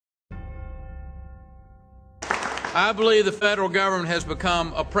I believe the federal government has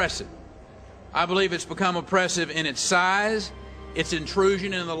become oppressive. I believe it's become oppressive in its size, its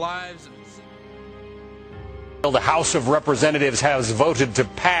intrusion into the lives of the House of Representatives has voted to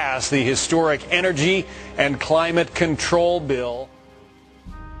pass the historic Energy and Climate Control Bill.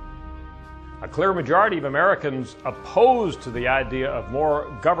 A clear majority of Americans opposed to the idea of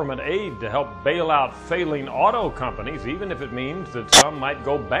more government aid to help bail out failing auto companies, even if it means that some might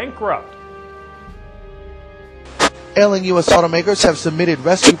go bankrupt. Ailing U.S. automakers have submitted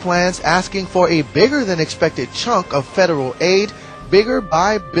rescue plans asking for a bigger than expected chunk of federal aid, bigger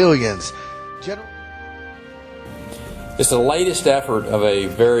by billions. It's the latest effort of a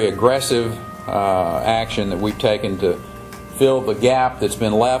very aggressive action that we've taken to fill the gap that's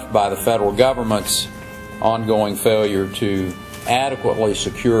been left by the federal government's ongoing failure to adequately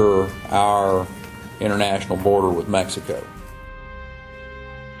secure our international border with Mexico.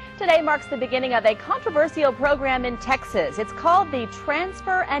 Today marks the beginning of a controversial program in Texas. It's called the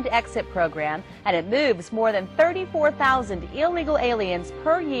Transfer and Exit Program, and it moves more than 34,000 illegal aliens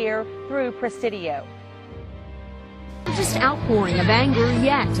per year through Presidio. Largest outpouring of anger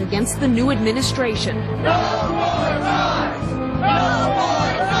yet against the new administration. No more crimes! No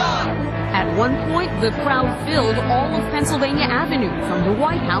more crimes! At one point, the crowd filled all of Pennsylvania Avenue from the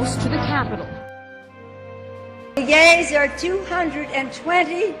White House to the Capitol. The yeas are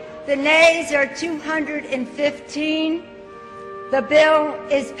 220, the nays are 215. The bill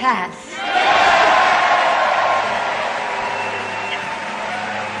is passed.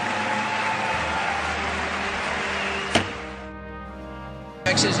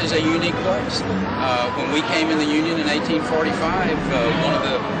 Texas is a unique place. When we came in the Union in 1845, one of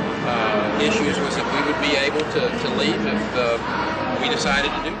the issues was that we would be able to leave if we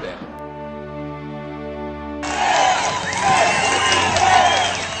decided to do that.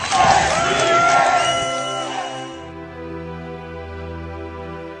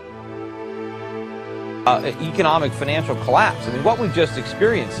 Economic financial collapse. I mean, what we've just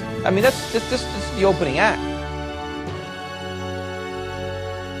experienced, I mean, that's just the opening act.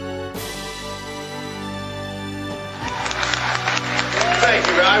 Thank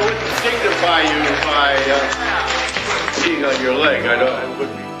you. I wouldn't dignify you by being on your leg. I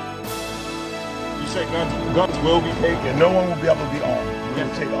wouldn't. You say guns will be taken. No one will be able to be armed. We're going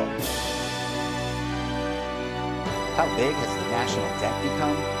to take off. How big has the national debt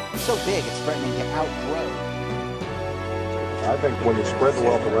become? It's so big, it's threatening to outgrow. I think when you spread the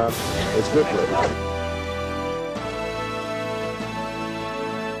wealth around, it's good for everybody.